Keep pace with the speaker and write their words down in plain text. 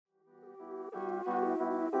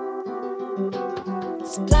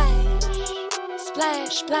Splash,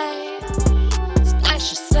 splash, splash,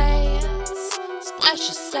 splash your sass, splash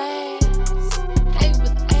your sass. Hey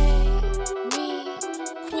with Amy,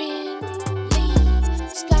 Quinn, Lee,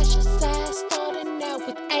 splash your sass, starting out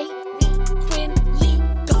with Amy, Quinn, Lee,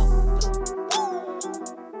 go.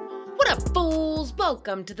 What up, fools?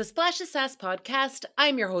 Welcome to the Splash of Sass podcast.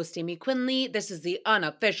 I'm your host, Amy Quinley. This is the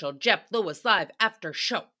unofficial Jeff Lewis Live After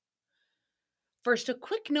Show. First, a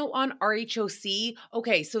quick note on RHOC.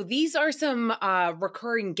 Okay, so these are some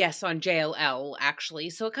recurring guests on JLL, actually,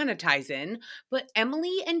 so it kind of ties in. But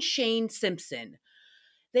Emily and Shane Simpson,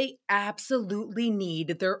 they absolutely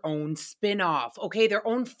need their own spinoff, okay? Their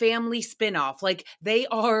own family spinoff. Like, they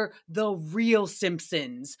are the real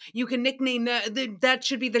Simpsons. You can nickname that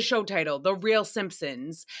should be the show title, The Real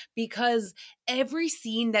Simpsons, because every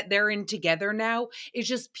scene that they're in together now is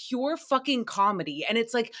just pure fucking comedy. And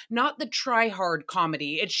it's like not the try-hard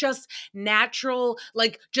comedy. It's just natural,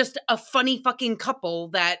 like just a funny fucking couple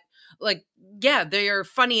that, like, yeah, they are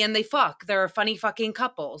funny and they fuck. They're a funny fucking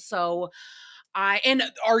couple. So and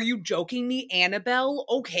are you joking me, Annabelle?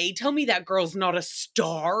 Okay, tell me that girl's not a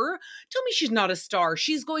star. Tell me she's not a star.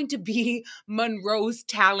 She's going to be Monroe's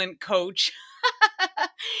talent coach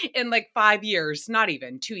in like 5 years, not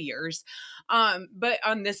even 2 years. But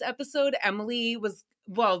on this episode, Emily was,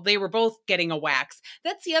 well, they were both getting a wax.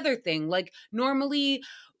 That's the other thing. Like, normally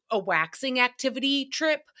a waxing activity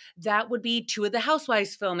trip, that would be two of the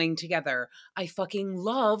housewives filming together. I fucking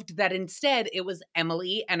loved that instead it was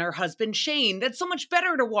Emily and her husband Shane. That's so much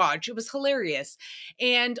better to watch. It was hilarious.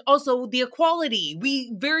 And also the equality.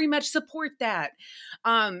 We very much support that.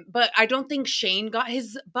 But I don't think Shane got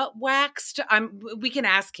his butt waxed. We can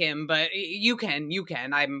ask him, but you can.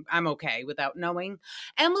 I'm okay without knowing.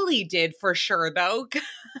 Emily did for sure though.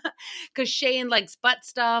 Because Shane likes butt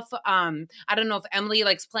stuff. I don't know if Emily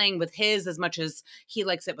likes playing with his as much as he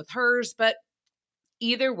likes it with hers, but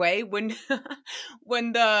either way, when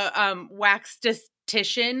the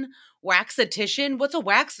waxatician, what's a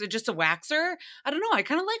wax? Just a waxer? I don't know. I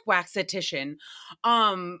kind of like waxatician.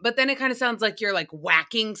 But then it kind of sounds like you're like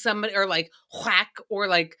whacking somebody or like whack or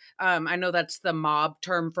like I know that's the mob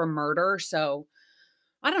term for murder, so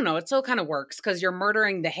I don't know. It still kind of works because you're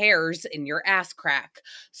murdering the hairs in your ass crack.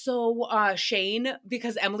 So Shane,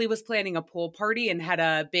 because Emily was planning a pool party and had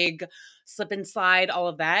a big slip and slide, all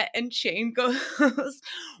of that. And Shane goes,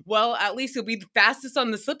 well, at least you'll be the fastest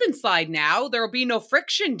on the slip and slide now. There'll be no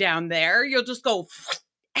friction down there. You'll just go.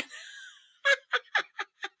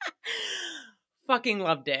 Fucking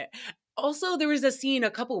loved it. Also, there was a scene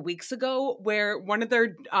a couple weeks ago where one of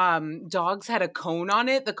their dogs had a cone on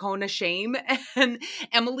it, the cone of shame, and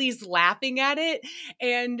Emily's laughing at it.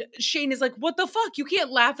 And Shane is like, what the fuck? You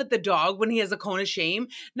can't laugh at the dog when he has a cone of shame.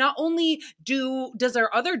 Not only does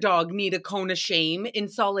our other dog need a cone of shame in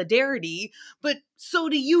solidarity, but so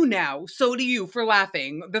do you now. So do you for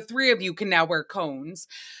laughing. The three of you can now wear cones.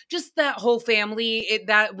 Just that whole family,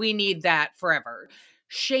 that we need that forever.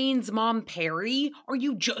 Shane's mom, Perry,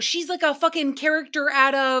 she's like a fucking character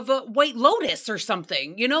out of White Lotus or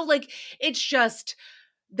something, you know? Like, it's just,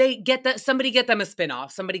 somebody get them a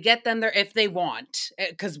spinoff. Somebody get them there if they want,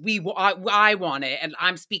 because I want it, and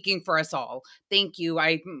I'm speaking for us all. Thank you.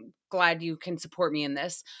 I'm glad you can support me in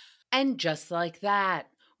this. And just like that,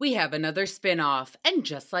 we have another spinoff. And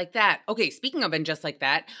just like that. Okay, speaking of and just like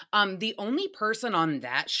that, the only person on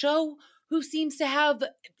that show who seems to have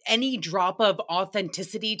any drop of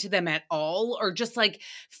authenticity to them at all, or just like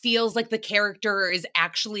feels like the character is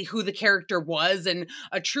actually who the character was and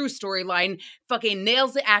a true storyline, fucking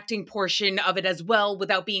nails the acting portion of it as well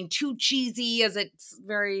without being too cheesy, as it's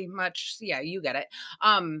very much, yeah, you get it.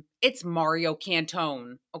 It's Mario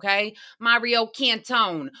Cantone, okay? Mario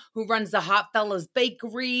Cantone, who runs the Hot Fellas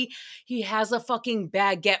Bakery. He has a fucking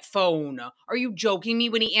baguette phone. Are you joking me?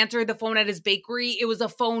 When he answered the phone at his bakery, it was a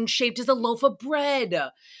phone shaped as a loaf of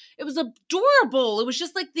bread. It was adorable. It was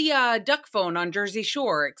just like the duck phone on Jersey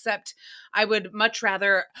Shore, except I would much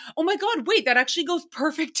rather... Oh my God, wait, that actually goes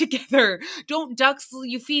perfect together.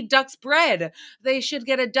 You feed ducks bread. They should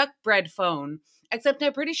get a duck bread phone. Except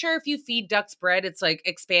I'm pretty sure if you feed ducks bread, it's like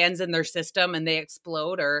expands in their system and they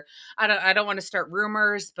explode, or I don't want to start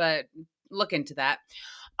rumors, but look into that.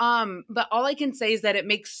 But all I can say is that it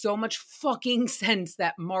makes so much fucking sense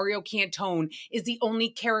that Mario Cantone is the only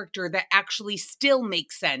character that actually still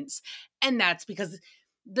makes sense. And that's because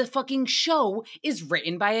the fucking show is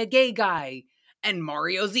written by a gay guy. And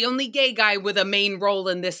Mario's the only gay guy with a main role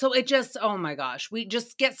in this. So it just, oh my gosh, we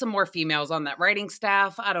just get some more females on that writing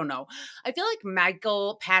staff. I don't know. I feel like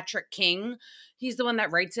Michael Patrick King, He's the one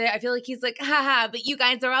that writes it. I feel like he's like, haha, but you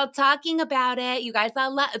guys are all talking about it. You guys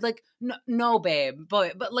all like, no, babe.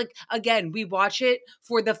 But like, again, we watch it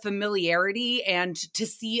for the familiarity and to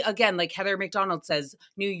see, again, like Heather McDonald says,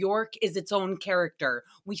 New York is its own character.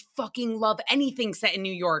 We fucking love anything set in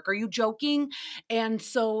New York. Are you joking? And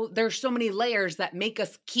so there's so many layers that make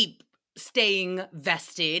us keep staying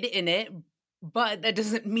vested in it. But that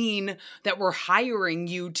doesn't mean that we're hiring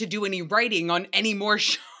you to do any writing on any more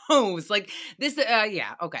shows. Like this,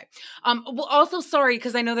 yeah, okay. Well, also sorry,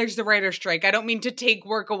 because I know there's the writer's strike. I don't mean to take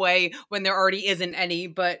work away when there already isn't any,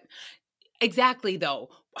 but exactly though.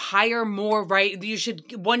 Hire more, right? You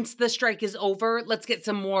should, once the strike is over, let's get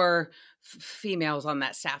some more females on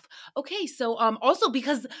that staff. Okay, so also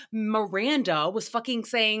because Miranda was fucking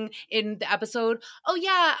saying in the episode, "Oh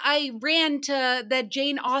yeah, I ran to the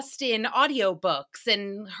Jane Austen audiobooks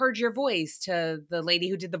and heard your voice," to the lady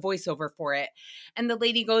who did the voiceover for it. And the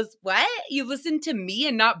lady goes, "What? You listened to me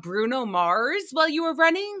and not Bruno Mars while you were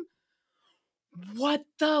running?" What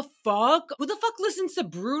the fuck? Who the fuck listens to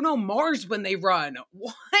Bruno Mars when they run?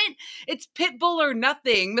 What? It's Pitbull or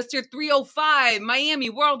nothing, Mr. 305, Miami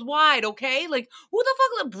worldwide, okay? Like, who the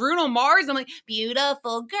fuck let Bruno Mars? I'm like,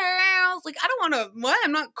 beautiful girls. Like, I don't want to, what?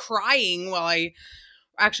 I'm not crying while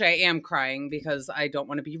actually, I am crying because I don't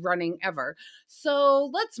want to be running ever.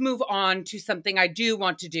 So let's move on to something I do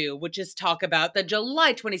want to do, which is talk about the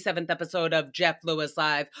July 27th episode of Jeff Lewis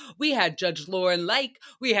Live. We had Judge Lauren Lake,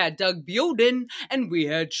 we had Doug Bioden, and we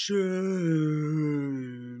had Shane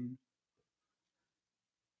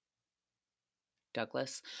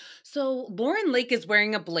Douglas. So Lauren Lake is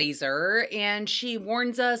wearing a blazer and she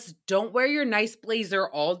warns us, don't wear your nice blazer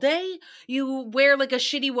all day. You wear like a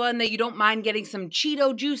shitty one that you don't mind getting some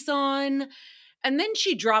Cheeto juice on. And then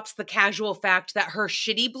she drops the casual fact that her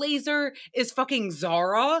shitty blazer is fucking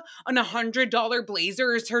Zara. An $100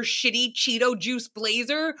 blazer is her shitty Cheeto juice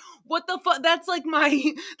blazer. What the fuck? That's like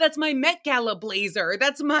that's my Met Gala blazer.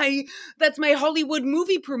 That's my Hollywood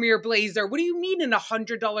movie premiere blazer. What do you mean an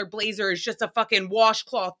 $100 blazer is just a fucking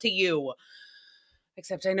washcloth to you?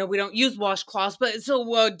 Except I know we don't use washcloths, but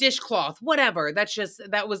so dishcloth, whatever.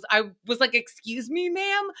 I was like, excuse me,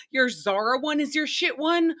 ma'am? Your Zara one is your shit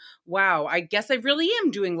one? Wow, I guess I really am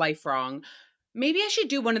doing life wrong. Maybe I should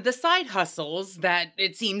do one of the side hustles that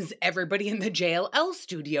it seems everybody in the JLL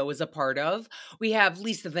studio is a part of. We have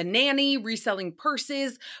Lisa the nanny reselling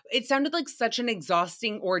purses. It sounded like such an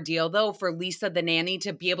exhausting ordeal, though, for Lisa the nanny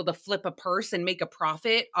to be able to flip a purse and make a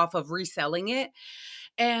profit off of reselling it.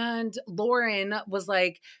 And Lauren was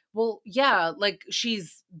like, well, yeah, like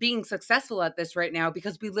she's being successful at this right now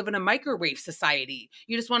because we live in a microwave society.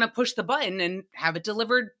 You just want to push the button and have it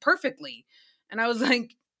delivered perfectly. And I was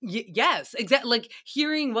like, yes, exactly. Like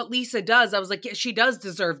hearing what Lisa does, I was like, yeah, she does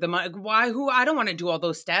deserve the money. Why? I don't want to do all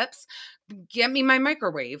those steps. Get me my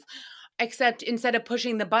microwave. Except instead of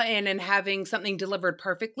pushing the button and having something delivered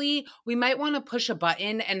perfectly, we might want to push a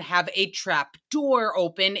button and have a trap door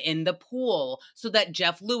open in the pool so that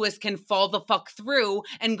Jeff Lewis can fall the fuck through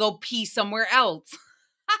and go pee somewhere else.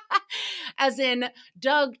 As in,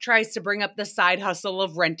 Doug tries to bring up the side hustle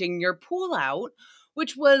of renting your pool out,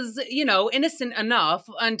 which was, innocent enough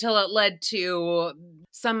until it led to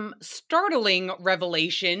some startling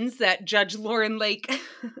revelations that Judge Lauren Lake,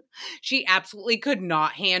 she absolutely could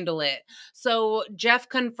not handle it. So Jeff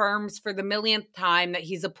confirms for the millionth time that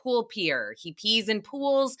he's a pool peer. He pees in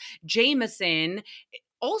pools. Jameson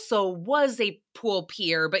also was a pool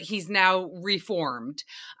peer, but he's now reformed.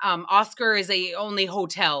 Oscar is a only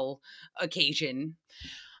hotel occasion.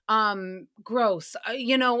 Gross.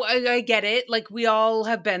 I get it. Like we all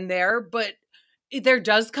have been there, but there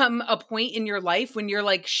does come a point in your life when you're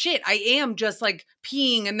like, shit, I am just like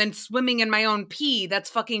peeing and then swimming in my own pee. That's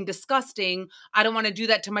fucking disgusting. I don't want to do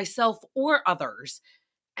that to myself or others.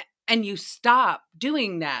 And you stop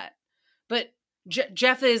doing that. But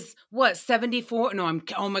Jeff is what, 74? No,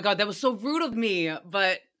 oh my God, that was so rude of me.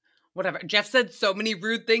 But whatever. Jeff said so many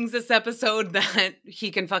rude things this episode that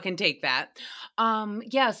he can fucking take that.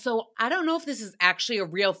 Yeah, so I don't know if this is actually a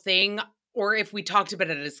real thing or if we talked about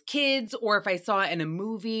it as kids or if I saw it in a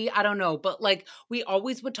movie. I don't know. But like we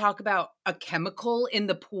always would talk about a chemical in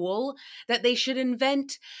the pool that they should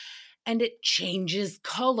invent. And it changes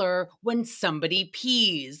color when somebody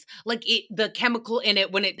pees. Like the chemical in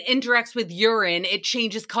it, when it interacts with urine, it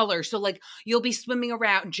changes color. So like you'll be swimming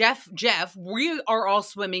around. Jeff, we are all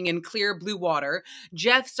swimming in clear blue water.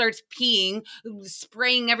 Jeff starts peeing,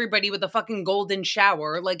 spraying everybody with a fucking golden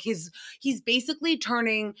shower. Like he's basically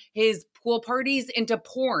turning his pool parties into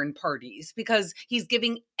porn parties because he's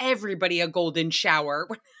giving everybody a golden shower.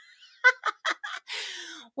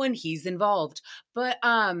 when he's involved. But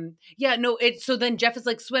yeah, no, so then Jeff is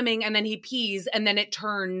like swimming and then he pees and then it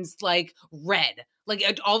turns like red. Like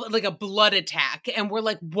all like a blood attack, and we're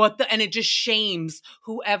like, what the? And it just shames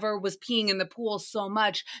whoever was peeing in the pool so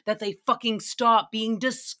much that they fucking stop being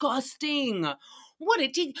disgusting. What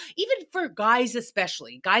it did, even for guys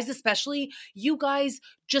especially, you guys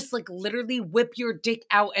just like literally whip your dick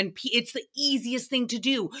out and pee. It's the easiest thing to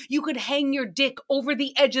do. You could hang your dick over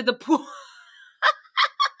the edge of the pool.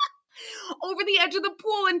 Over the edge of the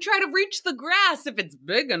pool and try to reach the grass if it's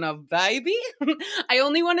big enough, baby. I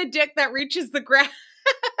only want a dick that reaches the grass.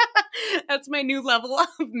 That's my new level of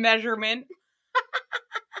measurement.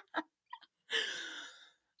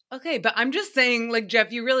 Okay, but I'm just saying, like,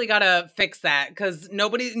 Jeff, you really gotta fix that because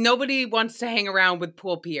nobody wants to hang around with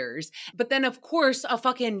pool peers. But then, of course, a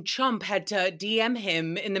fucking chump had to DM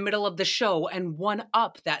him in the middle of the show and one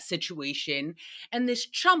up that situation. And this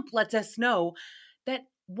chump lets us know that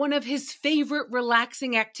one of his favorite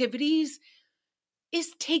relaxing activities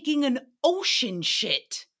is taking an ocean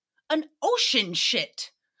shit. An ocean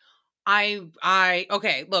shit.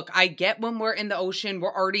 Okay, look, I get when we're in the ocean,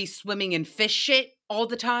 we're already swimming in fish shit all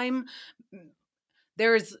the time.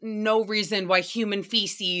 There is no reason why human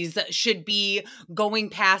feces should be going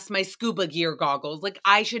past my scuba gear goggles. Like,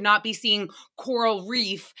 I should not be seeing coral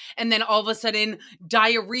reef and then all of a sudden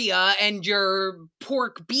diarrhea and your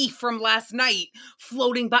pork beef from last night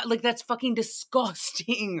floating by. Like, that's fucking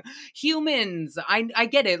disgusting. Humans, I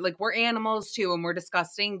get it. Like, we're animals too and we're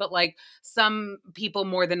disgusting, but like some people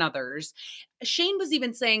more than others. Shane was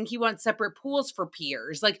even saying he wants separate pools for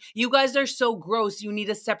peers. Like, you guys are so gross, you need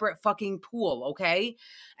a separate fucking pool, okay?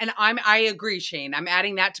 And I agree, Shane. I'm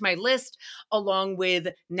adding that to my list along with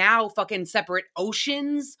now fucking separate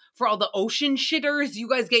oceans for all the ocean shitters. You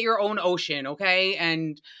guys get your own ocean, okay?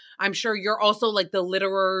 And I'm sure you're also like the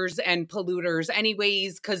litterers and polluters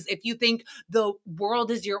anyways, because if you think the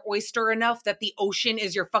world is your oyster enough that the ocean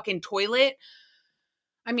is your fucking toilet,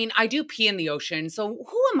 I mean, I do pee in the ocean, so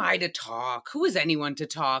who am I to talk? Who is anyone to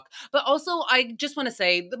talk? But also, I just want to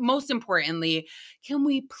say, most importantly, can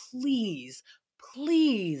we please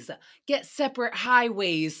get separate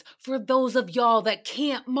highways for those of y'all that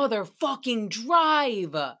can't motherfucking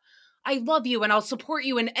drive? I love you and I'll support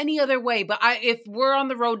you in any other way, but if we're on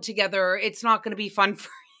the road together, it's not going to be fun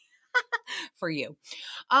for you.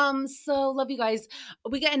 So love you guys.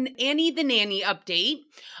 We got an Annie the Nanny update.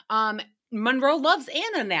 Monroe loves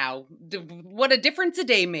Anna now. What a difference a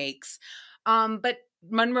day makes. But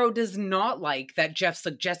Monroe does not like that Jeff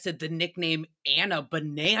suggested the nickname Anna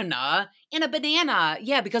Banana. Anna Banana.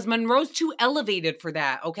 Yeah, because Monroe's too elevated for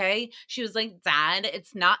that, okay? She was like, Dad,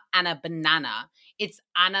 it's not Anna Banana. It's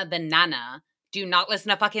Anna Banana. Do you not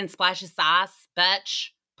listen to fucking Splash of Sass,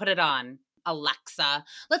 bitch? Put it on. Alexa.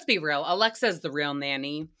 Let's be real. Alexa's the real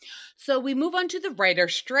nanny. So we move on to the writer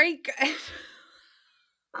strike.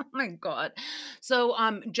 Oh my God. So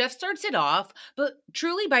Jeff starts it off, but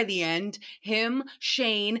truly by the end, him,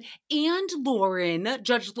 Shane, and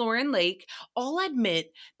Judge Lauren Lake, all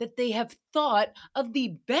admit that they have thought of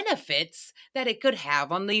the benefits that it could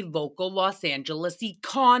have on the local Los Angeles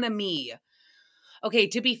economy. Okay,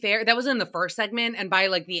 to be fair, that was in the first segment, and by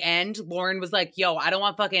like the end, Lauren was like, yo, I don't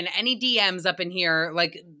want fucking any DMs up in here.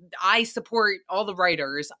 Like, I support all the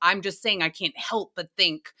writers. I'm just saying I can't help but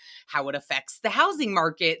think how it affects the housing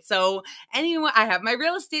market. So anyone, I have my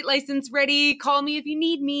real estate license ready. Call me if you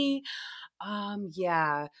need me.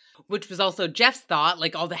 Yeah. Which was also Jeff's thought,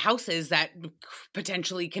 like all the houses that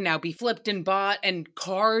potentially can now be flipped and bought, and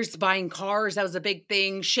buying cars, that was a big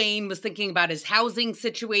thing. Shane was thinking about his housing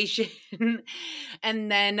situation.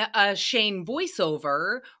 And then Shane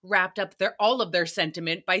voiceover wrapped up all of their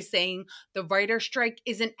sentiment by saying the writer strike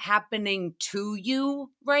isn't happening to you,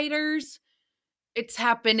 writers. It's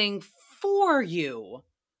happening for you.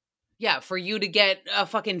 Yeah, for you to get a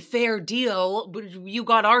fucking fair deal, you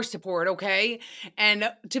got our support, okay?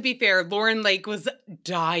 And to be fair, Lauren Lake was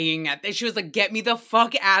dying at this. She was like, get me the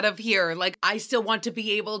fuck out of here. Like, I still want to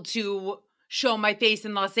be able to show my face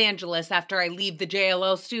in Los Angeles after I leave the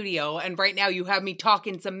JLL studio. And right now you have me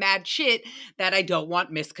talking some mad shit that I don't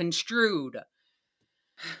want misconstrued.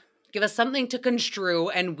 Give us something to construe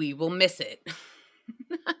and we will miss it.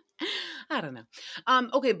 I don't know.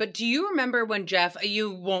 Okay, but do you remember when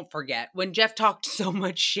you won't forget, when Jeff talked so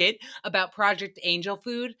much shit about Project Angel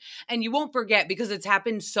Food? And you won't forget because it's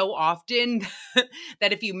happened so often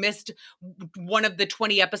that if you missed one of the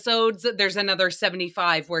 20 episodes, there's another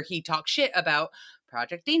 75 where he talks shit about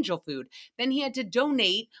Project Angel Food. Then he had to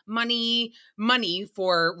donate money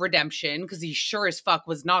for redemption because he sure as fuck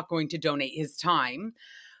was not going to donate his time.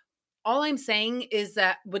 All I'm saying is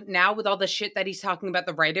that with all the shit that he's talking about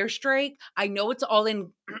the writer's strike, I know it's all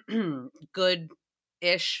in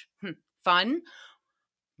good-ish fun,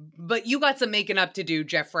 but you got some making up to do,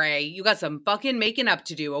 Jeffrey. You got some fucking making up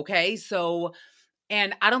to do, okay? So,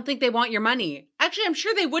 and I don't think they want your money. Actually, I'm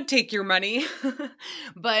sure they would take your money.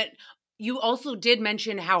 But you also did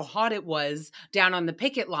mention how hot it was down on the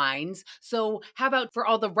picket lines. So how about for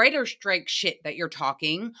all the writer strike shit that you're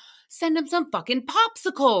talking, send them some fucking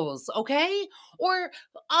popsicles, okay? Or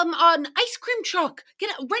an ice cream truck.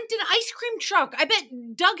 Rent an ice cream truck. I bet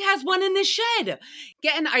Doug has one in the shed.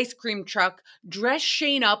 Get an ice cream truck, dress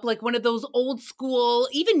Shane up like one of those old school,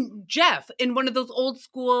 even Jeff in one of those old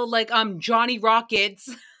school like Johnny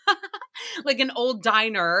Rockets. Like an old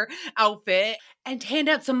diner outfit, and hand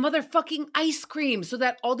out some motherfucking ice cream so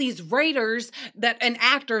that all these writers and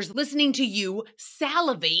actors listening to you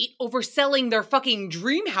salivate over selling their fucking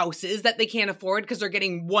dream houses that they can't afford because they're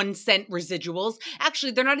getting 1 cent residuals.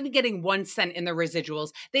 Actually, they're not even getting 1 cent in the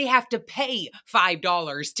residuals. They have to pay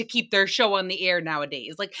 $5 to keep their show on the air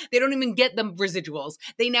nowadays. Like, they don't even get the residuals.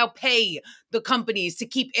 They now pay the companies to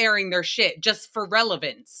keep airing their shit just for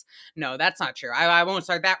relevance. No, that's not true. I won't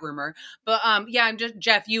start that rumor. But yeah, I'm just,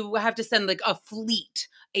 Jeff, you have to send like a fleet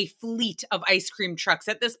of ice cream trucks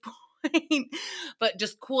at this point. But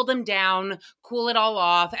just cool them down, cool it all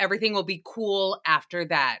off. Everything will be cool after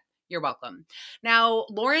that. You're welcome. Now,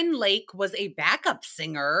 Lauren Lake was a backup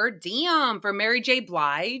singer, for Mary J.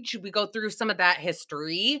 Blige. We go through some of that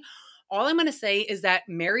history. All I'm going to say is that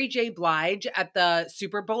Mary J. Blige at the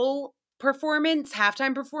Super Bowl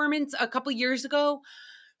halftime performance a couple years ago,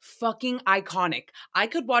 fucking iconic. I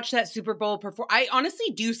could watch that Super Bowl I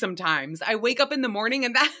honestly do sometimes. I wake up in the morning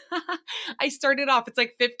and that I started off, it's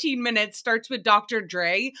like 15 minutes, starts with Dr.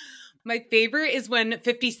 Dre. My favorite is when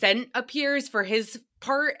 50 Cent appears for his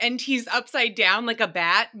part and he's upside down like a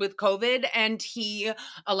bat with COVID, and he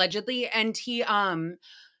allegedly, and he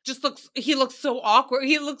looks so awkward.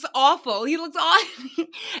 He looks awful. He looks awful.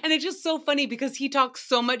 And it's just so funny because he talks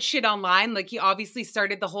so much shit online. Like, he obviously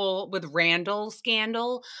started the whole with Randall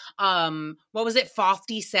scandal. What was it?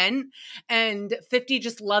 50 Cent. And 50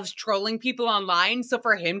 just loves trolling people online. So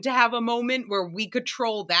for him to have a moment where we could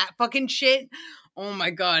troll that fucking shit, oh my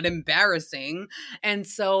God, embarrassing. And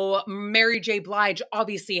so Mary J. Blige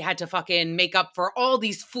obviously had to fucking make up for all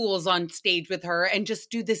these fools on stage with her and just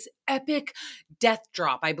do this epic death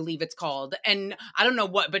drop, I believe it's called. And I don't know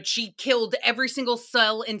what, but she killed every single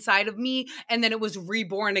cell inside of me. And then it was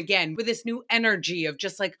reborn again with this new energy of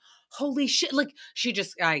just like, holy shit. Like, she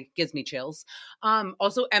just gives me chills.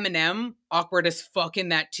 Also Eminem, awkward as fuck in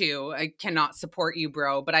that too. I cannot support you,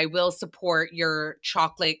 bro, but I will support your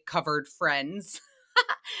chocolate covered friends.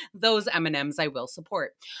 Those M&Ms I will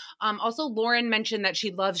support. Also, Lauren mentioned that she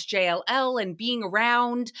loves JLL and being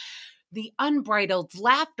around the unbridled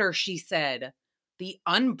laughter, she said. The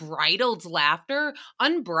unbridled laughter?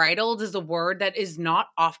 Unbridled is a word that is not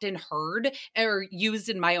often heard or used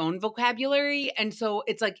in my own vocabulary. And so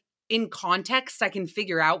it's like, in context, I can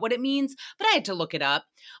figure out what it means, but I had to look it up.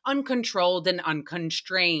 Uncontrolled and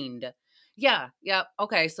unconstrained. Yeah,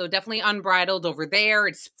 okay, so definitely unbridled over there.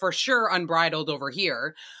 It's for sure unbridled over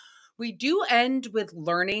here. We do end with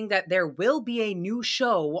learning that there will be a new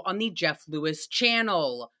show on the Jeff Lewis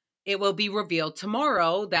channel. It will be revealed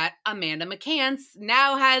tomorrow that Amanda McCants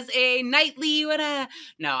now has a nightly,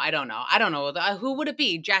 no, I don't know. Who would it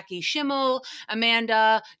be? Jackie Schimmel,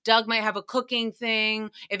 Amanda, Doug might have a cooking thing.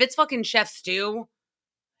 If it's fucking Chef Stew,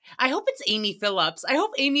 I hope it's Amy Phillips. I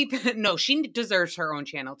hope no, she deserves her own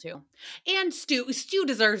channel too. And Stu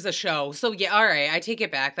deserves a show. So yeah, all right, I take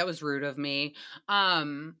it back. That was rude of me.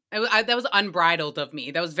 That was unbridled of me.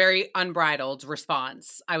 That was very unbridled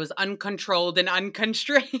response. I was uncontrolled and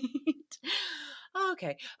unconstrained.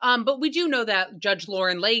 Okay. But we do know that Judge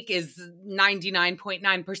Lauren Lake is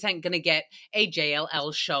 99.9% going to get a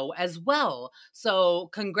JLL show as well. So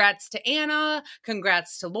congrats to Anna,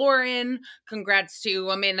 congrats to Lauren, congrats to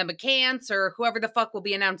Amanda McCants or whoever the fuck will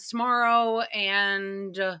be announced tomorrow.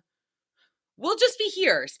 And we'll just be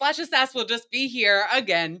here. Splash of Sass will just be here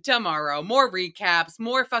again tomorrow. More recaps,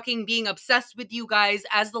 more fucking being obsessed with you guys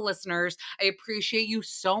as the listeners. I appreciate you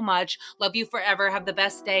so much. Love you forever. Have the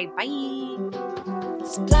best day. Bye.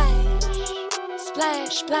 Splash, splash,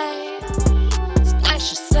 splash,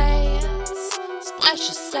 splash of sass, splash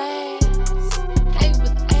of sass.